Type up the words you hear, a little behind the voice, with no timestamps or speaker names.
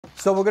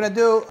So we're gonna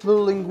do a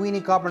little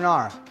linguine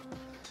carbonara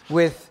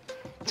with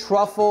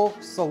truffle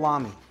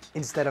salami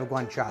instead of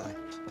guanciale.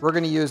 We're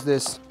gonna use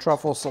this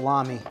truffle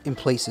salami in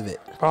place of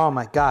it. Oh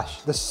my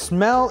gosh, the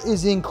smell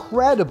is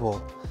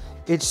incredible.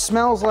 It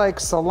smells like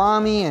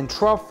salami and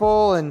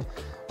truffle and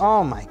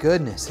oh my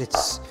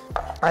goodness,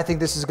 I think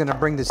this is gonna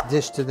bring this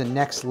dish to the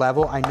next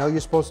level. I know you're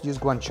supposed to use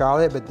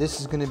guanciale, but this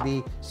is gonna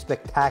be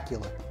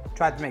spectacular.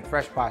 Tried to make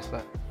fresh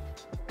pasta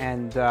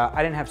and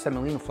I didn't have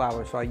semolina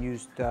flour, so I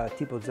used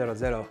tipo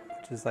 00,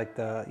 which is like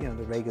the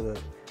regular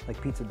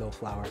like pizza dough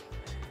flour,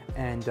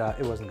 and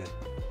it wasn't good.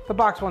 The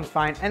box one's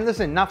fine. And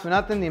listen, not for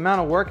nothing, the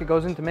amount of work it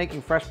goes into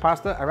making fresh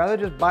pasta, I'd rather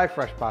just buy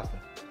fresh pasta.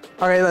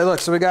 All right, look,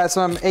 so we got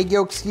some egg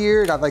yolks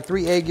here. Got like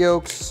 3 egg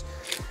yolks.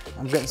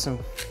 I'm getting some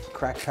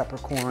cracked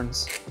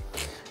peppercorns.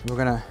 We're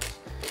gonna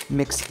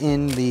mix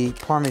in the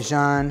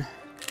Parmesan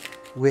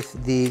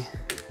with the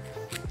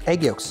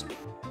egg yolks.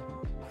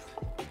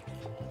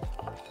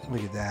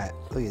 Look at that,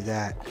 look at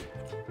that.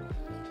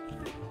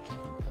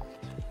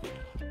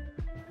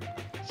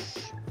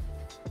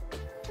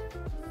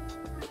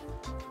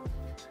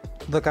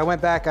 Look, I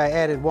went back, I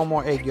added 1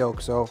 more egg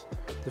yolk, so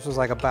this was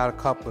like about a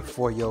cup with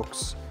 4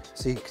 yolks.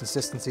 See,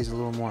 consistency's a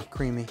little more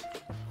creamy.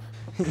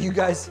 You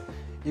guys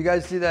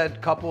see that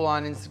couple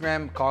on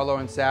Instagram, Carlo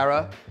and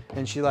Sarah,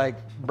 and she like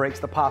breaks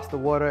the pasta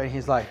water and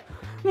he's like,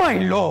 my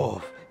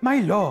love,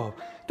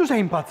 tu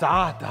sei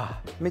impazzata.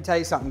 Let me tell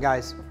you something,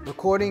 guys.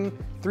 Recording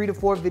 3 to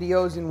 4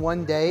 videos in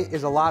one day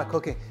is a lot of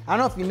cooking. I don't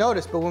know if you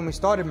noticed, but when we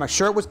started, my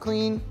shirt was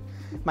clean,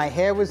 my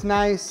hair was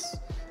nice,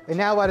 and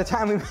now by the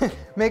time we're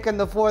making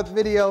the 4th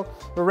video,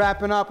 we're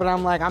wrapping up and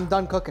I'm like, I'm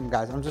done cooking,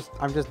 guys. I'm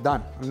just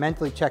done. I'm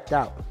mentally checked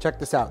out. Check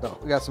this out though.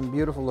 We got some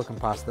beautiful looking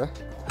pasta.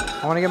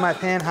 I wanna get my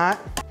pan hot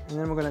and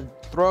then we're gonna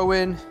throw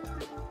in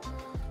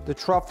the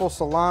truffle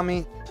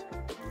salami.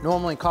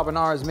 Normally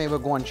carbonara is made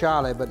with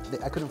guanciale,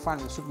 but I couldn't find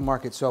it in the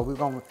supermarket, so we're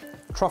going with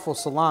truffle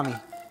salami.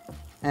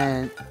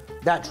 And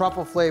that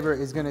truffle flavor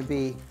is gonna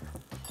be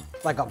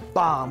like a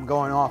bomb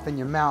going off in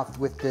your mouth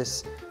with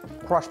this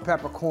crushed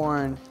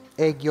peppercorn,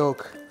 egg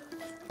yolk,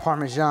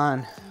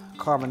 Parmesan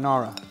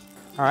carbonara.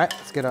 All right,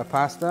 let's get our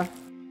pasta.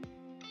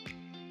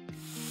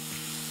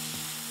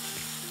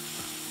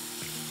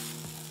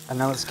 And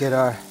now let's get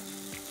our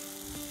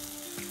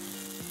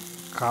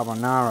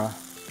carbonara.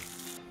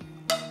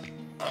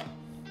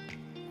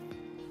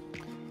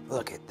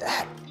 Look at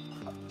that.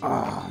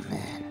 Oh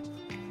man,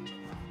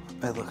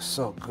 that looks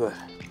so good.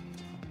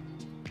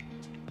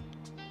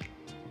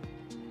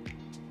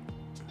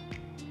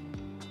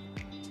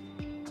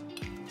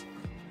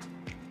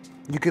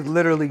 You could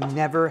literally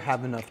never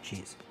have enough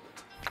cheese.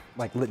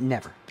 Like,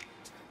 never.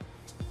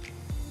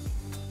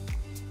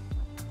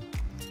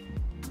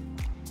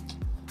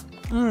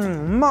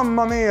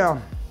 Mamma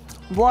mia.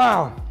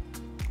 Wow.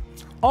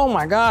 Oh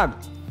my God.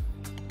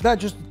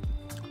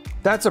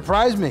 That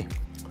surprised me.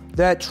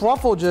 That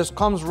truffle just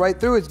comes right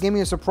through. It gave me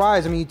a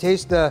surprise. I mean, you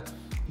taste the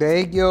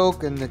egg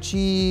yolk and the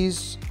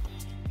cheese,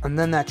 and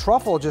then that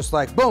truffle just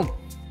like, boom.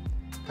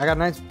 I got a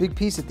nice big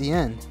piece at the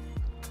end.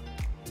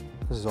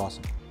 This is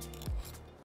awesome.